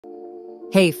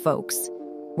Hey folks,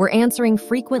 we're answering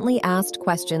frequently asked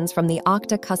questions from the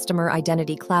Okta Customer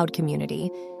Identity Cloud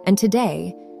community, and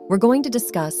today we're going to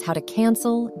discuss how to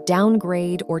cancel,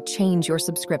 downgrade, or change your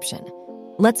subscription.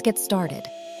 Let's get started.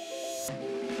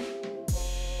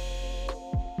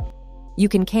 You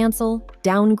can cancel,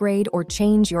 downgrade, or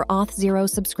change your Auth0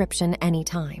 subscription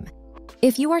anytime.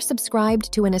 If you are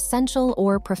subscribed to an essential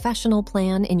or professional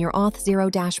plan in your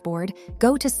Auth0 dashboard,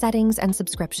 go to Settings and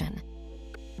Subscription.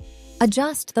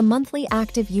 Adjust the monthly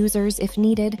active users if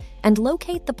needed and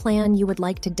locate the plan you would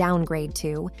like to downgrade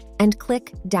to and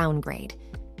click Downgrade.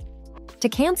 To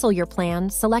cancel your plan,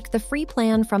 select the free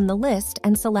plan from the list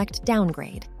and select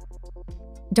Downgrade.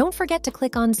 Don't forget to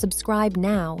click on Subscribe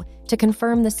Now to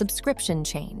confirm the subscription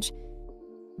change.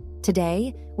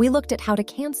 Today, we looked at how to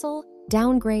cancel,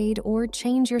 downgrade, or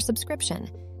change your subscription.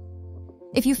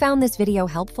 If you found this video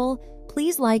helpful,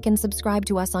 please like and subscribe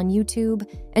to us on YouTube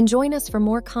and join us for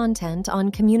more content on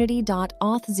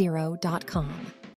community.auth0.com.